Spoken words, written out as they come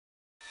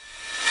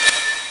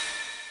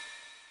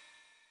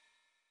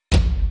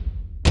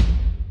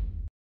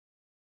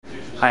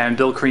Hi, I'm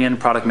Bill Crean,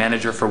 Product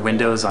Manager for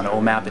Windows on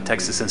OMAP at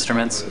Texas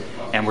Instruments,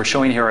 and we're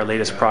showing here our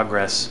latest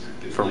progress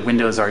for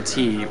Windows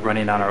RT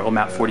running on our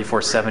OMAP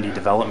 4470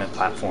 development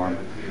platform.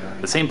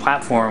 The same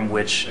platform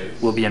which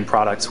will be in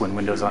products when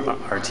Windows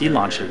RT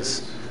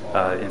launches,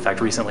 in fact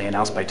recently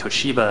announced by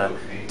Toshiba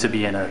to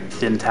be in a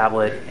thin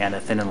tablet and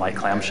a thin and light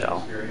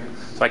clamshell.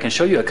 So I can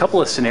show you a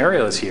couple of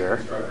scenarios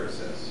here.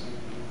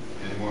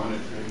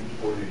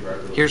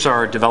 Here's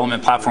our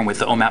development platform with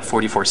the OMAP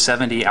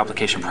 4470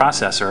 application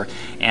processor,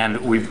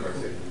 and we're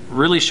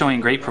really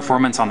showing great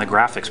performance on the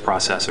graphics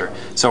processor.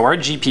 So our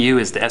GPU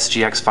is the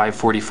SGX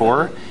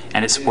 544,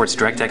 and it supports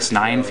DirectX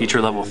 9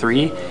 feature level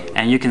 3,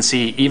 and you can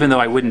see, even though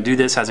I wouldn't do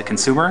this as a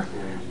consumer,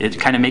 it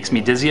kind of makes me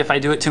dizzy if I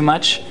do it too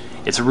much.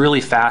 It's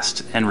really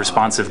fast and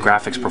responsive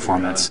graphics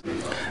performance.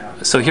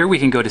 So here we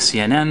can go to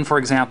CNN, for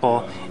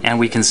example, and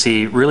we can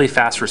see really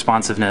fast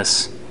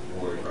responsiveness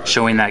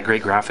showing that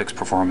great graphics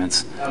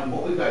performance.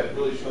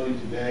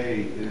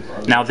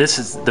 Now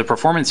the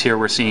performance here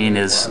we're seeing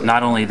is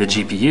not only the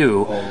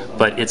GPU,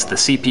 but it's the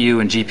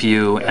CPU and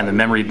GPU and the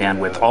memory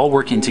bandwidth all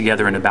working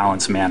together in a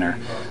balanced manner.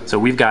 So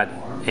we've got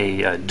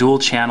a dual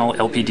channel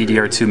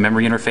LPDDR2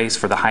 memory interface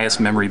for the highest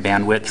memory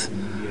bandwidth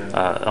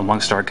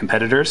amongst our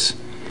competitors,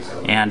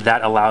 and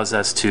that allows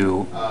us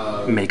to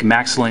make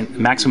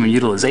maximum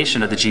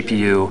utilization of the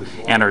GPU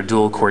and our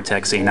dual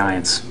Cortex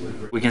A9s.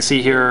 We can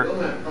see here,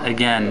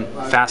 again,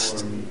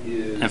 fast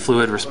and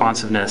fluid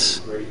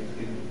responsiveness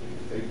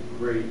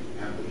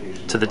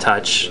to the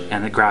touch,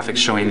 and the graphics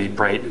showing the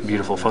bright,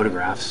 beautiful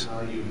photographs.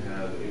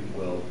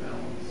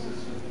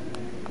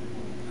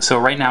 So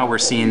right now we're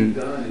seeing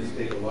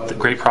the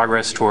great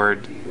progress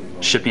toward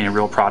shipping in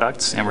real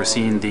products, and we're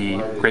seeing the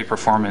great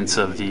performance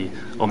of the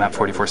OMAP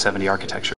 4470 architecture.